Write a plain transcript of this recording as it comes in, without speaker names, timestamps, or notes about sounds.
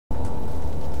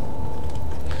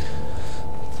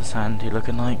Sandy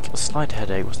looking like. A slight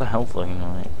headache. What's the health looking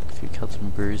like? A few cuts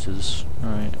and bruises.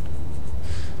 Right.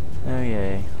 Oh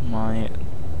yay.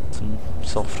 Some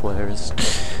software is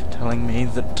telling me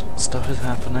that stuff is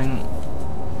happening.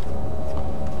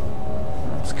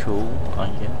 That's cool, I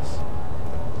guess.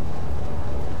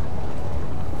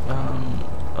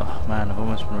 Oh man, I've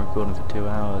almost been recording for 2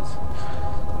 hours.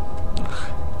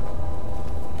 Ugh.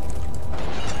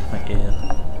 My ear.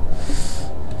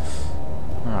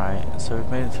 Right, so we've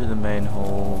made it through the main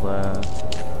hall there.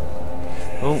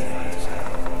 Oh!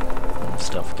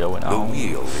 Stuff going on. The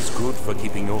wheel is good for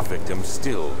keeping your victim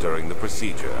still during the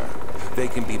procedure. They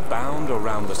can be bound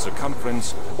around the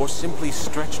circumference or simply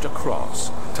stretched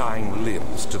across, tying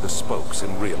limbs to the spokes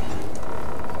and rim.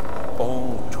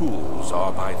 All tools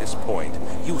are by this point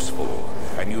useful,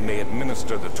 and you may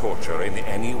administer the torture in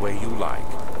any way you like.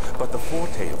 But the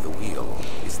forte of the wheel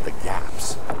is the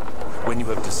gaps. When you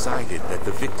have decided that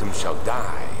the victim shall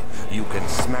die, you can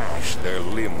smash their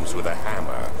limbs with a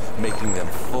hammer, making them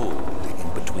fold in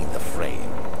between the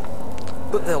frame.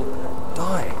 But they'll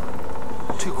die.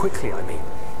 Too quickly, I mean.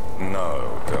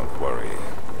 No, don't worry.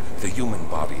 The human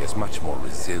body is much more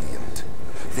resilient.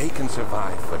 They can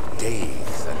survive for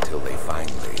days until they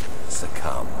finally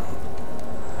succumb.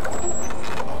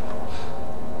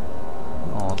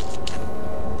 Odd.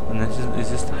 And is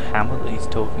this the hammer that he's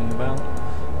talking about?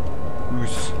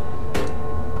 Oos.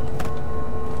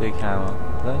 Big hammer.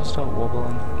 Did I just start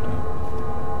wobbling?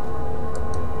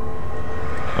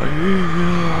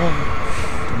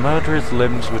 The murderer's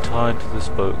limbs were tied to the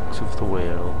spokes of the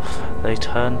wheel. They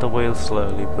turned the wheel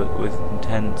slowly, but with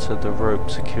intent, so the rope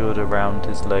secured around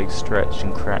his legs stretched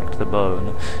and cracked the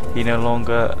bone. He no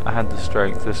longer had the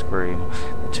strength to scream.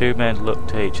 The two men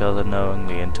looked at each other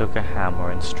knowingly and took a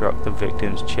hammer and struck the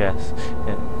victim's chest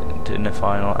in a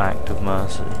final act of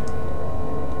mercy.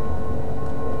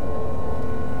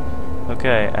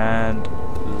 Okay, and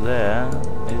there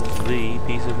is the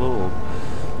piece of orb.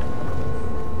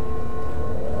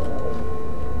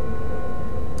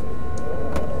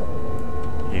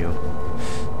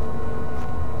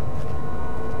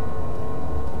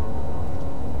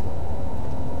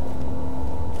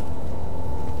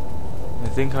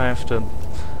 I think I have to.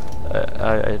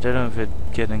 I don't know if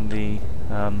getting the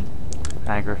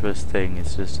Agrippa's thing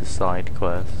is just a side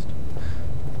quest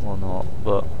or not,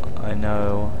 but I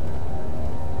know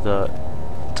that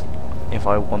if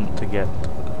I want to get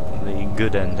the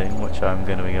good ending, which I'm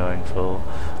going to be going for,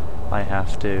 I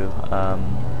have to.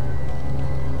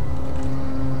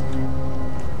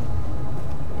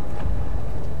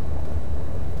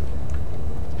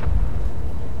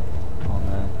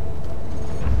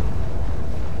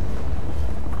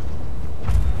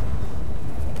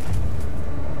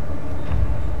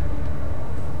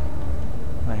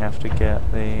 To get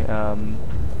the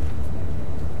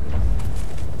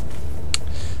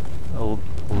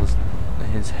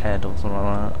his head or something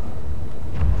like that.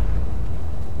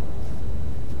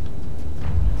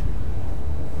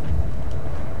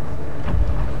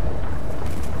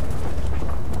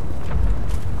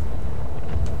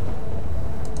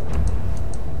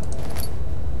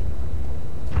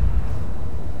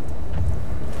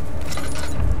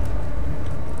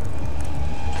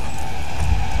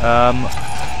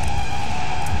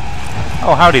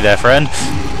 Oh, howdy there, friend.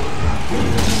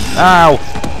 Ow!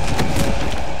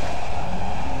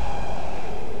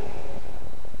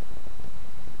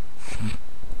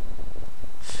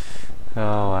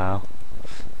 Oh, wow.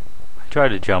 I tried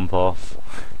to jump off.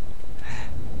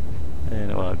 It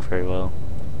didn't work very well.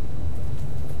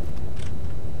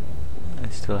 I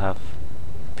still have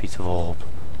a piece of orb.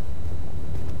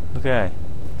 Okay.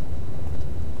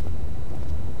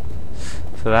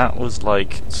 So that was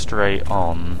like straight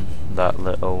on that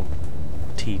little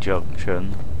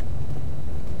T-junction.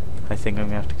 I think I'm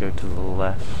going to have to go to the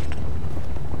left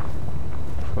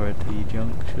for a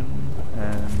T-junction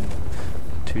and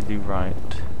to the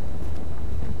right.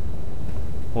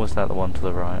 Or was that the one to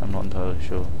the right? I'm not entirely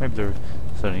sure. Maybe there's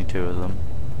only 2 of them.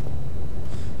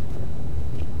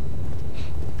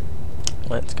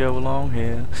 Let's go along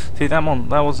here. See, that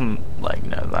wasn't like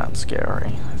that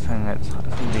scary. I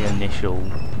think the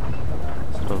initial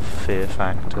sort of fear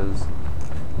factors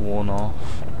worn off.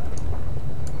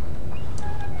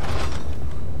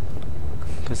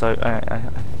 Because I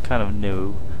kind of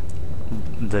knew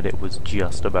that it was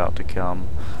just about to come.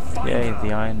 Yay,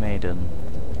 the Iron Maiden.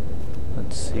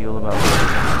 Let's see all about this.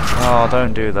 Oh,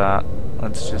 don't do that.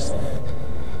 Let's just...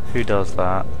 Who does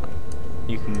that?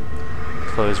 You can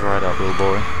close right up, little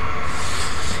boy.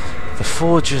 The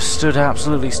forger stood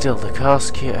absolutely still. The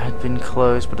casket had been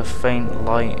closed, but a faint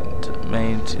light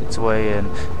made its way in.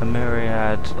 A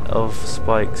myriad of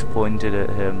spikes pointed at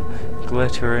him,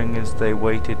 glittering as they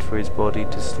waited for his body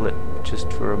to slip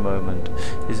just for a moment.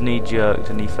 His knee jerked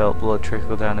and he felt blood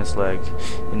trickle down his leg.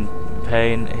 In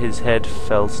pain, his head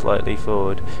fell slightly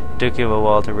forward. It took him a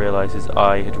while to realize his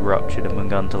eye had ruptured and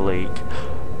begun to leak.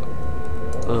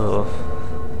 Ugh.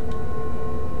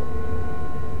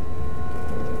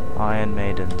 Iron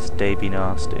Maidens, they be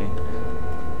nasty.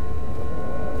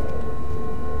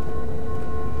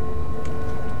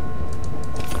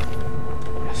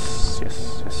 Yes,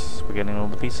 yes, yes. We're getting all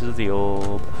the pieces of the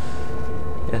orb.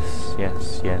 Yes,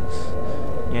 yes, yes.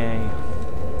 Yay.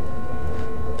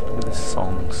 Look at the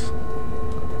songs.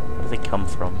 Where do they come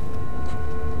from?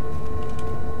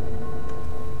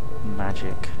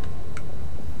 Magic.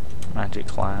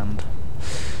 Magic land.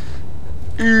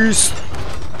 East!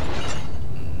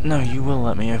 No, you will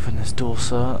let me open this door,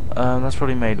 sir. That's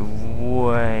probably made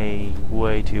way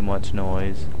too much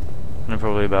noise. And I'm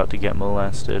probably about to get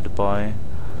molested by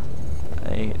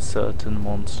a certain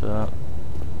monster.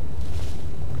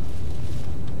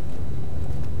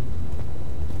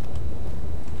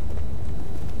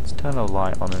 Let's turn a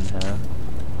light on in here.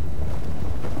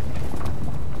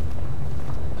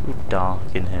 It's all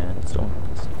dark in here. It's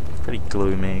pretty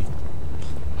gloomy.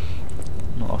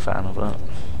 Not a fan of it.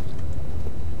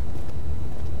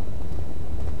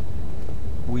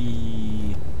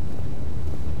 Weeeeee.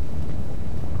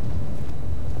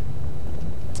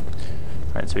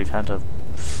 Right, so we've had a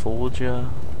forger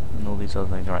and all these other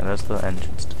things. Right, that's the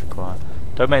entrance to the choir.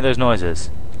 Don't make those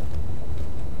noises.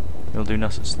 You'll do no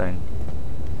such thing.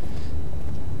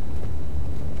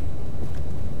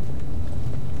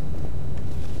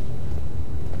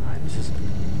 Right, this is...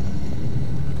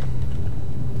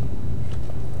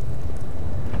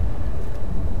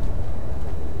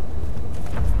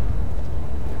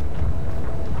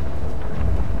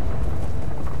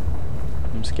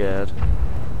 I'm scared.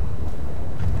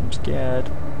 I'm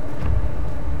scared.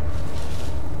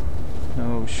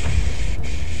 No,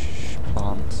 shh,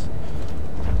 plants.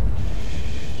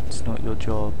 Shh, it's not your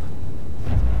job.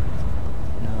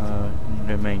 No,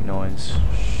 don't make noise.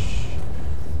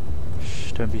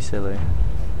 Shh, don't be silly.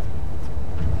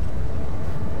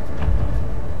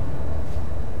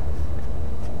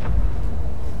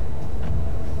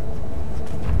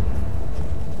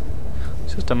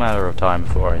 It's just a matter of time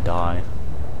before I die.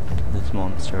 This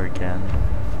monster again.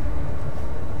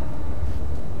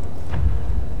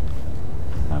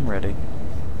 I'm ready.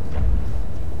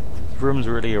 The room's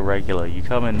really irregular. You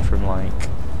come in from like,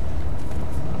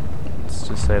 let's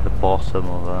just say the bottom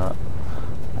of it,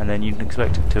 and then you'd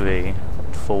expect it to be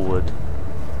forward,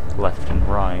 left and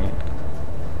right.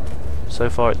 So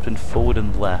far it's been forward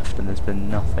and left and there's been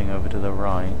nothing over to the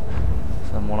right.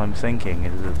 So what I'm thinking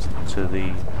is it's to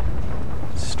the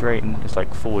straight and it's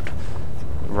like forward,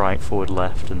 right, forward,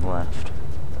 left and left.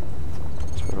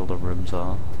 That's where all the rooms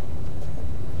are.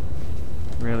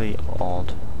 Really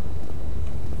odd.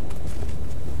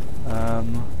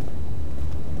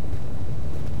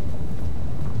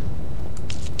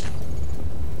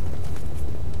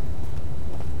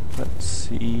 Let's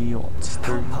see what's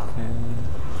through here.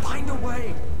 Find a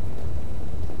way.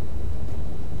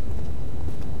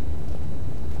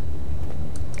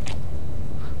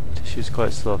 Tissue's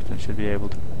quite soft and should be able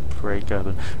to break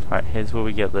open. Right, here's where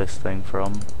we get this thing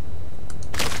from.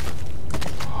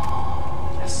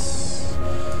 Yes.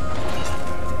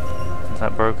 Is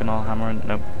that broken? I'll hammer it?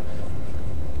 Nope.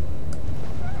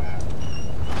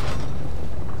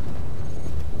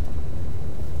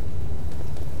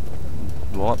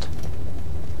 What?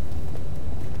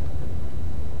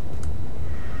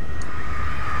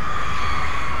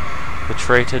 The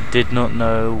traitor did not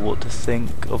know what to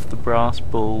think of the brass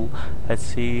bull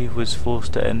as he was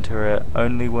forced to enter it.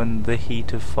 Only when the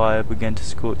heat of fire began to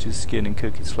scorch his skin and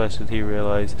cook his flesh did he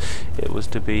realize it was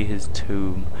to be his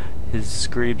tomb. His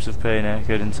screams of pain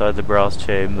echoed inside the brass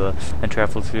chamber and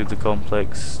travelled through the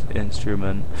complex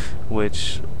instrument,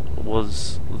 which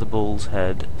was the bull's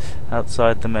head.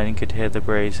 Outside, the men could hear the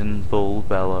brazen bull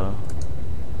bellow.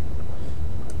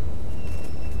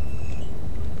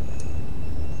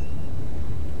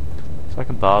 It's like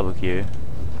a barbecue.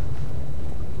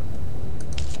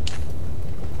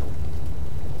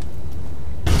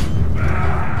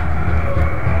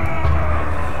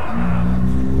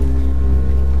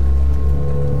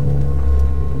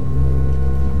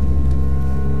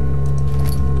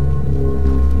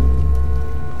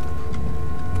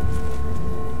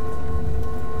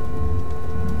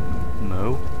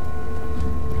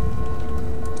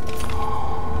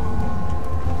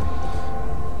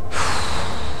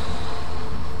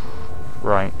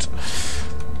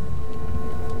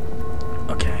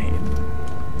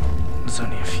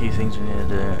 few things we need to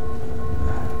do.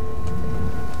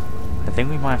 I think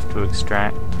we might have to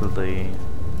extract the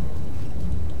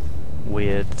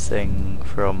weird thing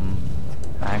from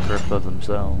Agrippa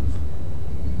themselves.